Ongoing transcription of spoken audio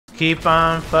Keep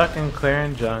on fucking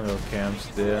clearing jungle camps,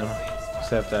 dude.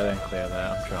 Except I didn't clear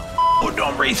that, I'm trolling. Oh,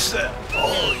 don't reset!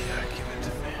 Oh, yeah, give it to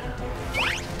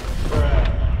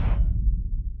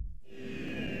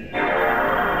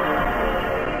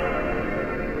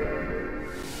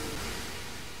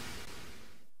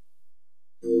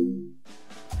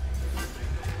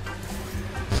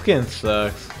me. Skin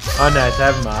sucks. Oh, nice,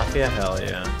 I have Mafia? Hell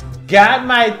yeah. Got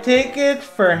my tickets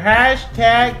for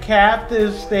hashtag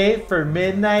Captive State for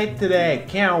midnight today.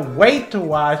 Can't wait to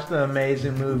watch the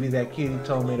amazing movie that Cutie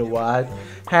told me to watch.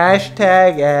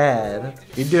 Hashtag ad.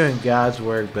 You're doing God's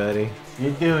work, buddy.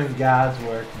 You're doing God's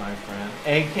work, my friend.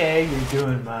 AK, you're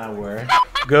doing my work.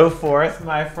 Go forth,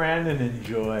 my friend, and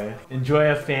enjoy.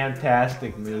 Enjoy a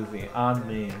fantastic movie. On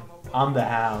me. On the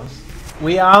house.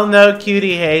 We all know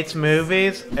Cutie hates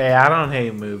movies. Hey, I don't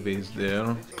hate movies,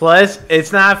 dude. Plus,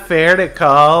 it's not fair to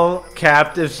call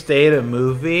Captive State a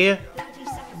movie.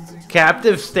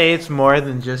 Captive State's more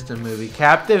than just a movie.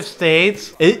 Captive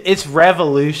State's, it's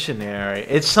revolutionary.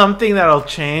 It's something that'll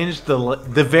change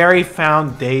the very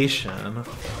foundation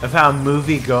of how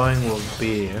movie going will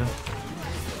be.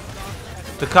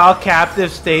 To call Captive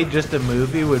State just a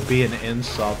movie would be an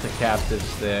insult to Captive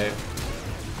State.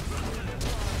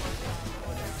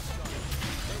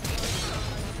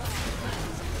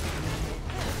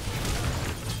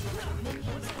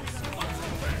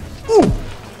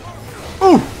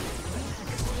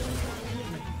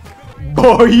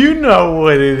 Boy, you know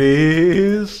what it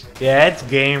is. Yeah, it's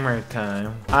gamer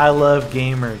time. I love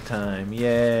gamer time.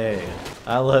 Yay.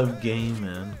 I love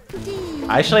gaming.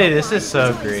 Actually, this is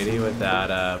so greedy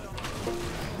without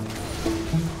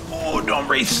Oh, don't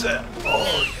reset.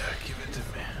 Oh, yeah, give it to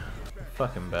me.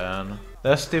 Fucking bad.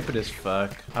 That's stupid as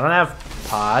fuck. I don't have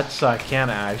pots, so I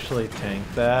can't actually tank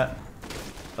that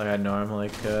like I normally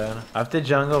could. I have to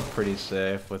jungle pretty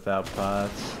safe without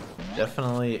pots.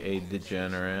 Definitely a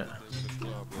degenerate.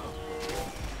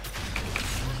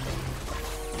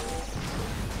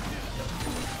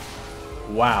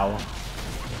 Wow.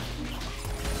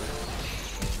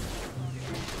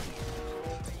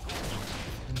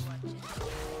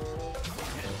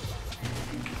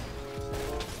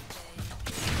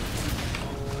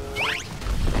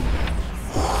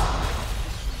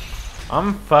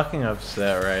 I'm fucking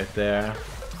upset right there.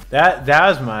 That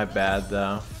was my bad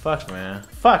though. Fuck man.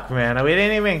 Fuck man. We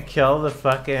didn't even kill the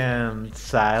fucking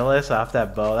Silas off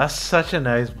that bow. That's such a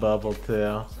nice bubble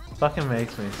too. Fucking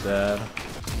makes me sad.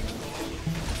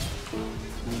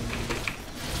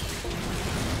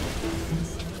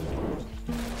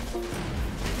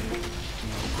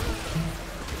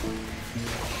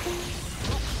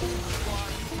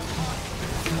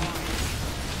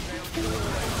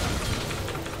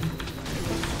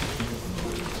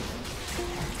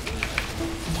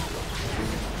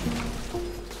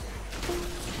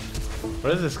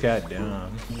 What is this guy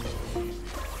doing?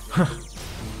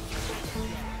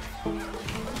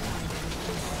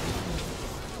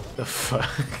 The fuck?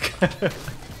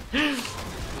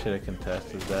 Should have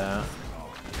contested that.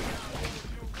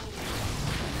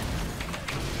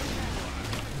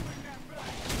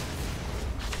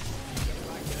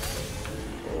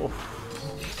 Oh.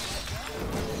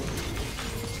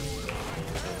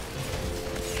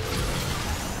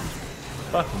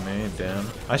 Fuck me, damn.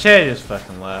 I should have just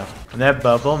fucking left. When that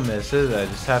bubble misses, I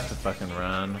just have to fucking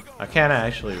run. I can't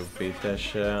actually beat that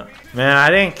shit. Man, I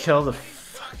didn't kill the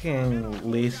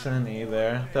fucking Lee Sin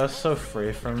either. That was so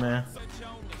free from me.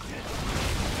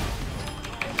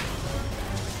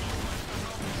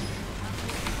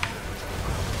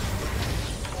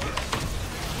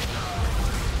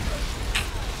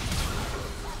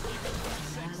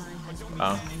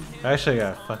 Oh, I actually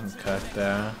got fucking cut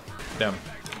there. Damn.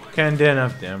 Couldn't do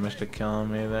enough damage to kill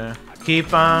him either.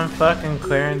 Keep on fucking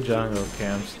clearing jungle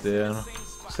camps, dude.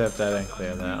 Except I didn't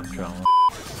clear that, I'm trolling.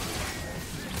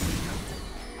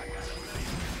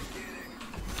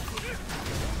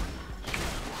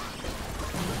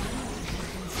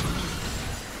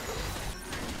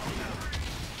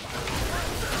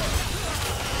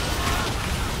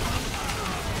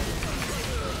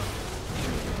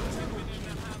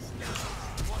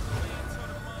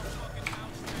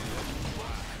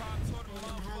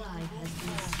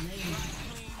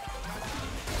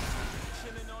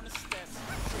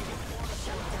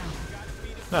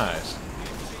 Nice.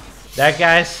 That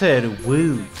guy said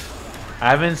woot.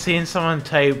 I haven't seen someone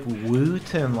type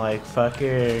woot in like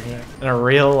fucking in a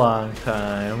real long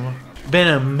time. Been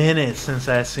a minute since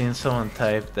I've seen someone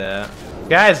type that.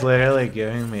 Guy's literally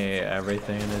giving me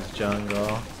everything in his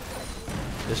jungle.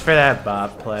 Just for that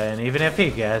bot play, and even if he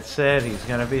gets it, he's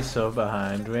gonna be so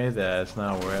behind me that it's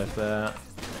not worth it.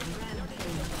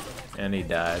 And he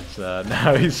died, so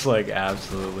now he's like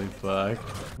absolutely fucked.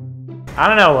 I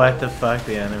don't know what the fuck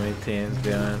the enemy team's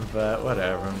doing, but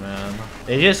whatever, man.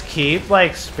 They just keep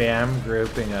like spam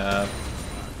grouping up.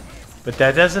 But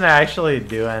that doesn't actually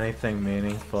do anything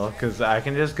meaningful, because I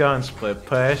can just go and split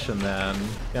push and then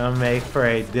gonna make for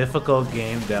a difficult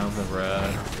game down the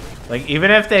road. Like, even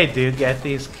if they do get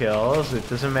these kills, it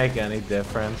doesn't make any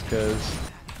difference, because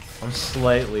I'm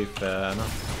slightly fed.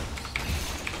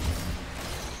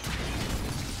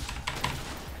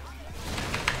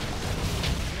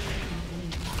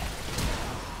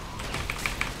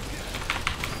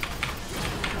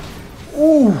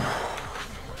 Ooh.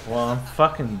 Well, I'm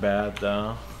fucking bad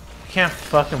though. Can't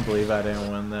fucking believe I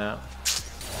didn't win that.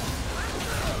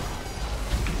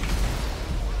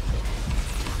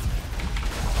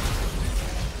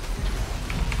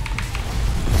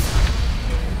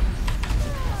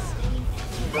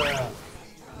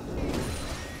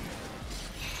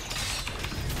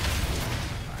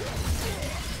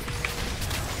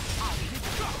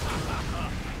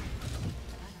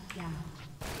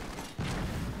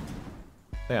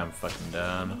 I think I'm fucking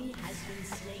done.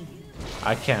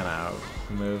 I can't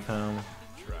out-move him.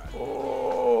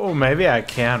 Oh, maybe I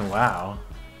can. Wow.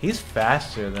 He's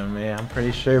faster than me, I'm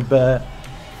pretty sure, but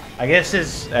I guess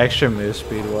his extra move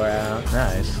speed wore out.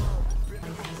 Nice.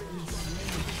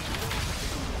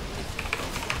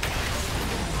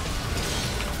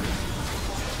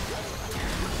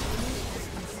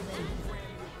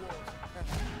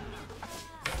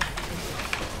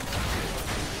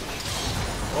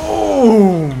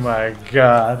 Oh my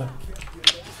god.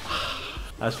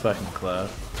 That's fucking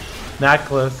close. Not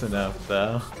close enough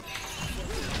though.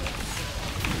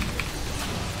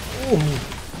 Ooh.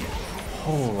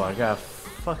 Oh, I got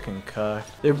fucking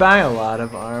cocked. They're buying a lot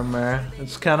of armor.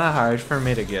 It's kind of hard for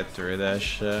me to get through that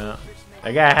shit.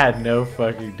 That guy had no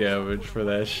fucking damage for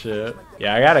that shit.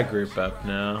 Yeah, I gotta group up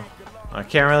now. I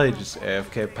can't really just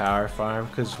AFK power farm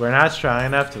because we're not strong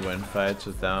enough to win fights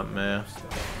without me.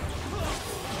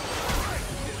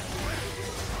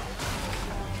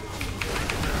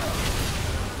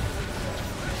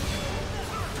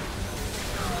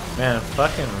 Man,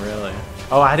 fucking really.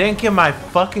 Oh, I didn't get my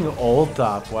fucking ult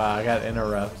off. Wow, I got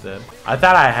interrupted. I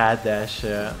thought I had that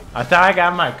shit. I thought I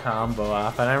got my combo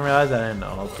off. I didn't realize I didn't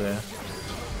ult it.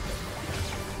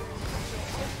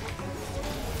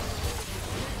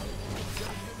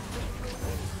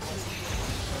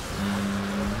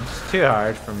 It's too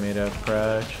hard for me to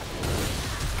approach.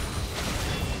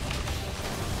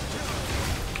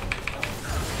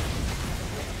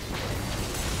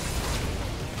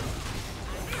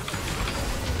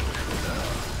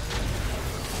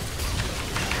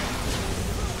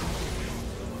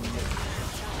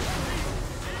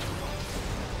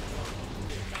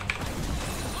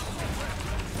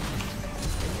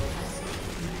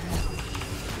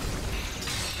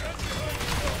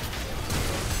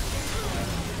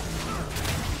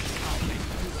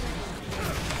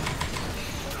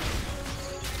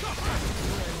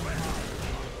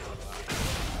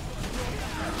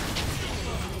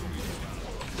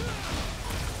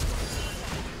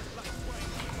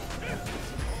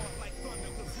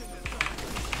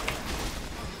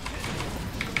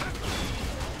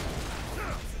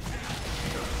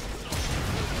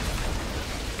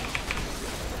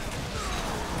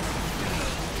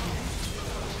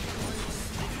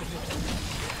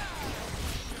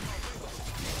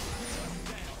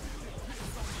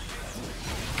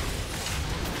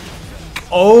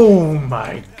 Oh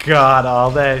my god,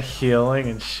 all that healing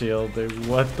and shielding,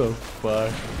 what the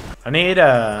fuck? I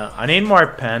need more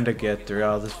pen to get through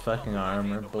all this fucking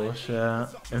armor bullshit.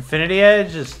 Infinity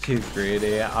Edge is too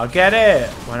greedy. I'll get it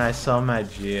when I sell my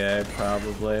GA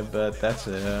probably, but that's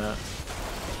it.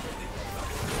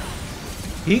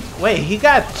 He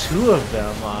got 2 of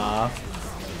them off.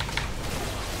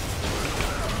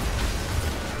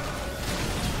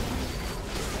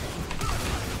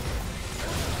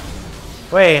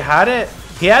 Wait, how did...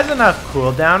 He has enough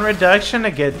cooldown reduction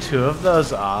to get 2 of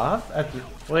those off?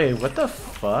 Wait, what the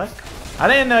fuck? I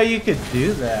didn't know you could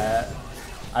do that.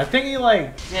 I think he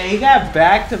like... Yeah, he got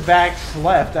back-to-back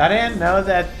left. I didn't know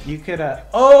that you could...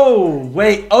 Oh,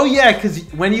 wait. Oh, yeah, because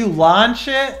when you launch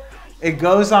it, it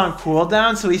goes on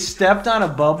cooldown. So he stepped on a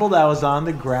bubble that was on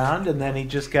the ground, and then he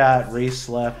just got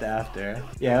re-slept after.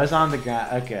 Yeah, it was on the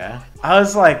ground. Okay. I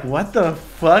was like, what the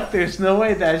fuck? There's no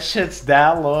way that shit's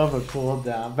that low of a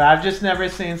cooldown. But I've just never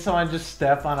seen someone just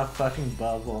step on a fucking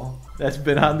bubble that's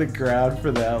been on the ground for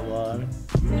that long.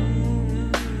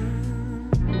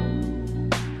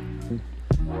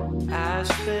 I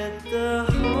spent the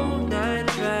whole night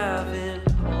driving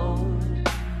home.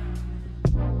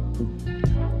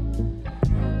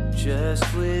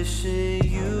 Just wishing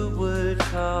you would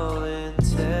call it